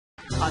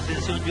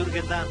Atención,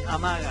 Jürgen,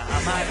 amaga,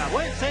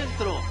 buen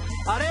centro.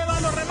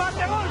 Arévalo,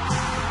 remate, gol.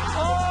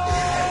 ¡Oh!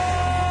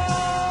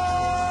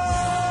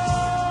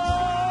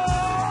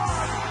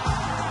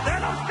 ¡De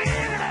los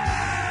Tigres!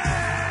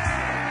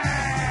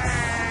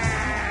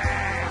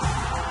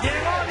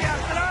 Llegó de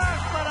atrás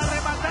para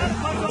rematar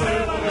cuando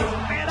Arévalo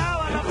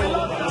esperaba la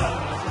pelota.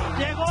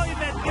 Llegó y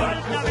metió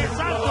el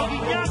cabezazo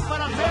Guiñac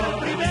para ser el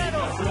primero.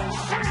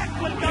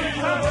 ¡Seco el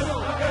cabezazo!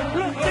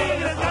 Los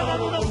Tigres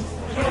ganan uno.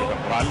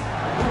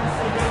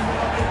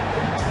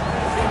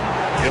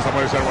 Y esa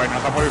puede ser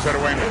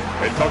buena,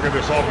 el toque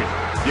de Sofi,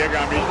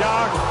 llega a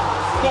Guiñac,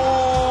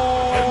 ¡gol!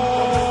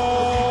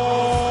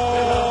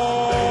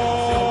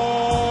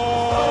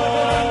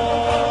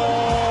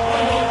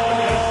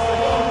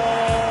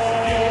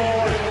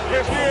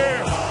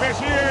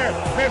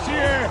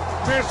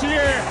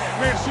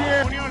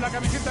 Messier, Unión, la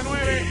camiseta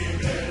 9,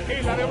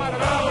 es la de Omar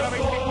Bravo, la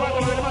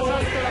 24, del más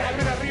alto, la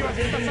palmera arriba,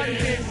 está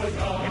Sánchez,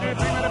 en el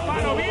primer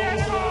palo,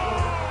 ¡viene!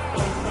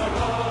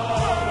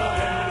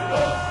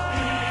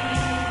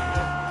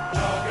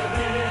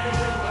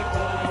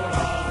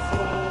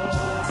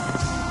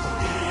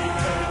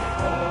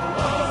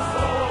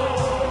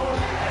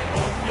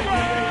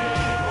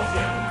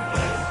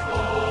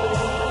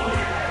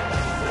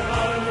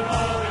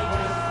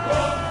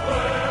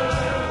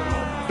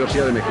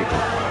 Ciudad de México.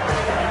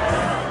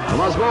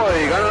 Tomás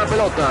Boy gana la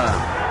pelota.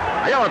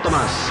 Allá va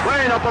Tomás.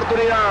 Buena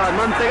oportunidad.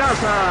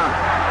 Mantegaza.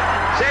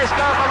 Se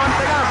escapa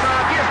Mantegaza.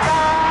 Aquí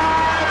está.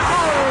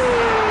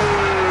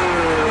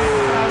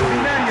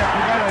 Extraordinaria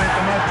jugada de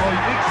Tomás Boy.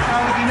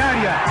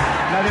 Extraordinaria.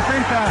 La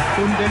defensa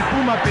del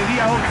Puma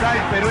pedía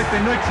offside, pero este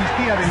no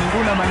existía de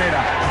ninguna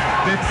manera.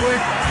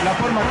 Después, la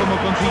forma como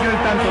consiguió el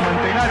tanto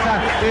Mantegaza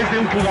es de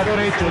un jugador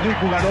hecho, de un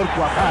jugador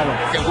cuajado.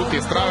 Guti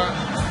Estrada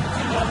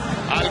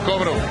al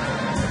cobro.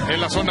 En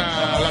la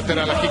zona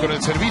lateral aquí con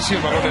el servicio,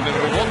 el balón en el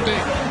rebote,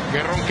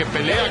 Guerrón que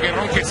pelea,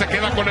 Guerrón que se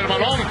queda con el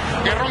balón,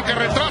 Guerrón que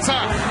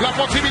retrasa la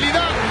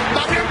posibilidad,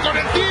 también con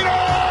el tiro,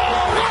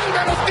 ¡gol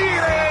de los Tigres!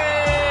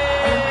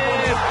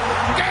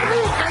 ¡Que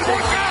ruja el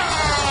volcán!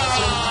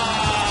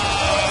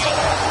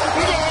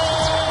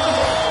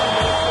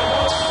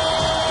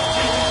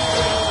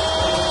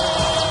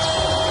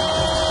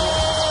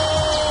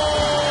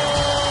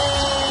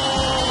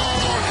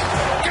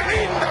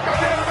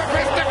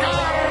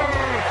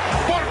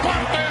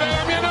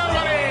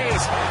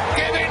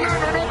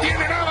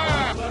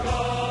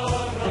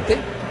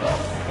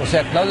 O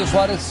sea, Claudio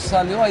Suárez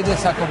salió ahí,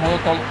 desacomodó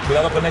todo.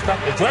 Cuidado con esta.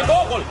 El chueco.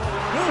 Gol.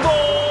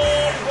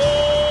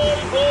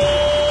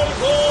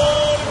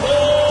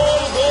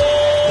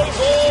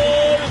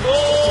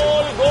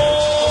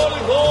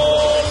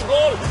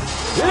 Gol.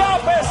 La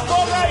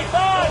pescó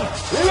Gaitán.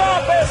 La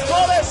pescó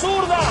de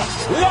zurda.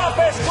 La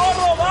pescó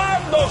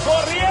robando,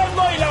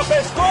 corriendo y la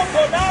pescó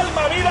con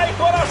alma, vida y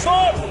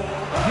corazón.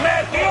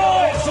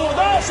 Metió el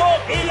zurdazo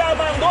y la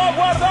mandó a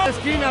guardar.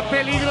 Esquina,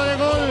 peligro de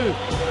gol.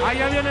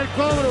 Allá viene el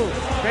cobro.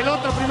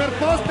 Pelota, primer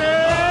poste.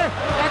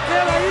 La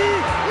queda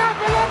ahí. La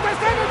pelota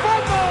está en el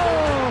fondo.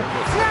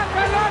 La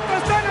pelota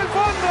está en el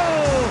fondo.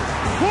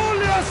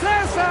 Julio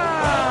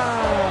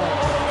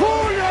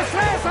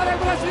César, el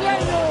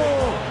brasileño.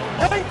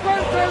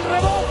 Encuentra el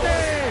rebote.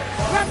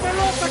 La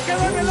pelota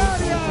quedó en el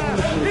área.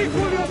 Y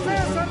Julio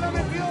César la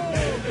metió.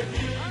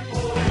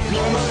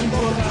 No nos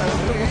importa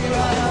el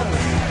rival.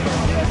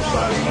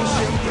 Salimos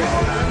siempre a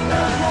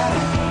ganar.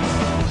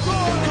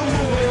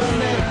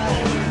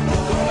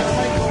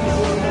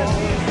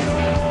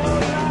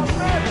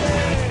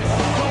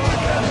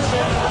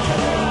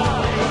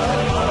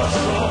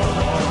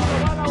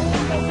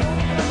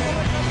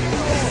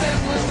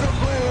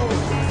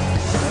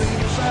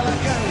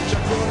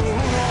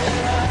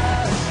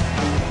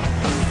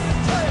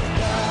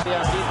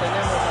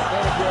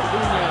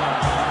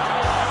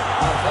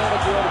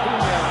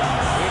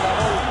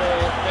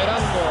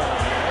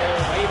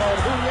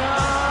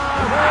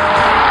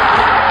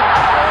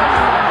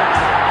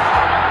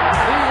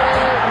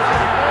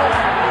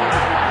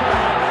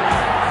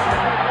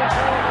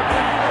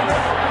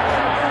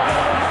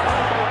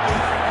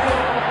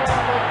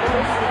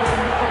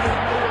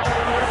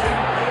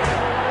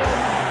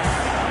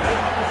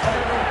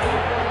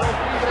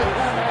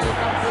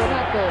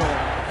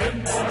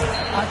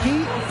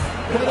 Aquí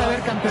puede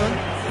haber campeón.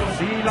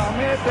 Si la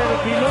mete el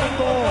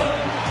piloto,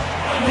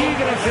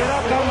 Tigres será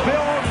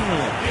campeón.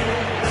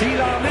 Si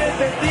la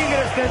mete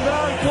Tigres tendrá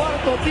el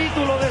cuarto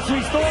título de su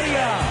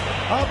historia.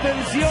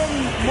 Atención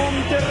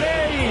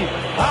Monterrey,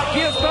 aquí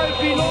está el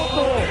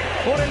piloto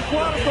por el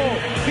cuarto.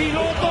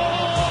 Piloto.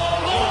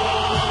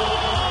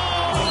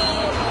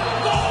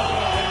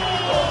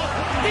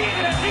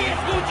 Tigres, sí,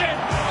 escuchen.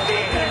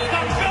 Tigres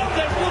campeón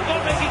del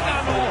fútbol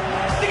mexicano.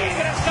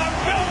 Tigres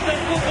campeón del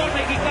fútbol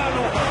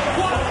mexicano.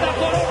 Cuarta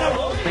corona.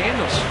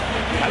 Menos,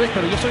 ¿sabes?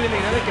 Pero yo soy de la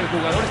idea de que el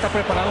jugador está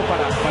preparado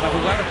para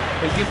jugar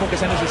el tiempo que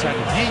sea necesario.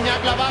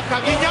 Guiñac la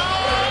baja,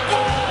 Guiñac.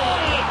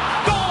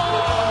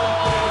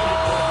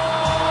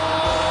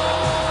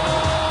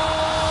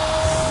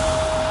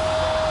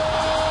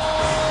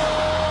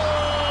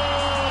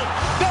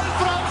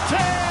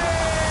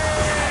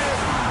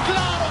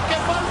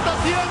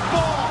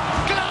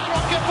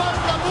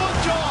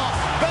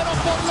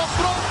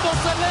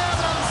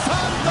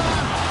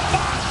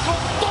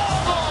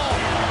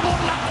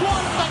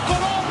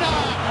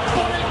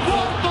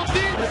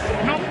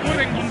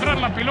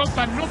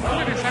 pelota, no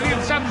puede salir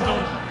Santos.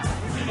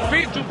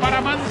 Pecho para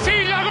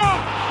Mancilla, ¡gol!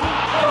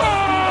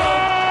 ¡Gol!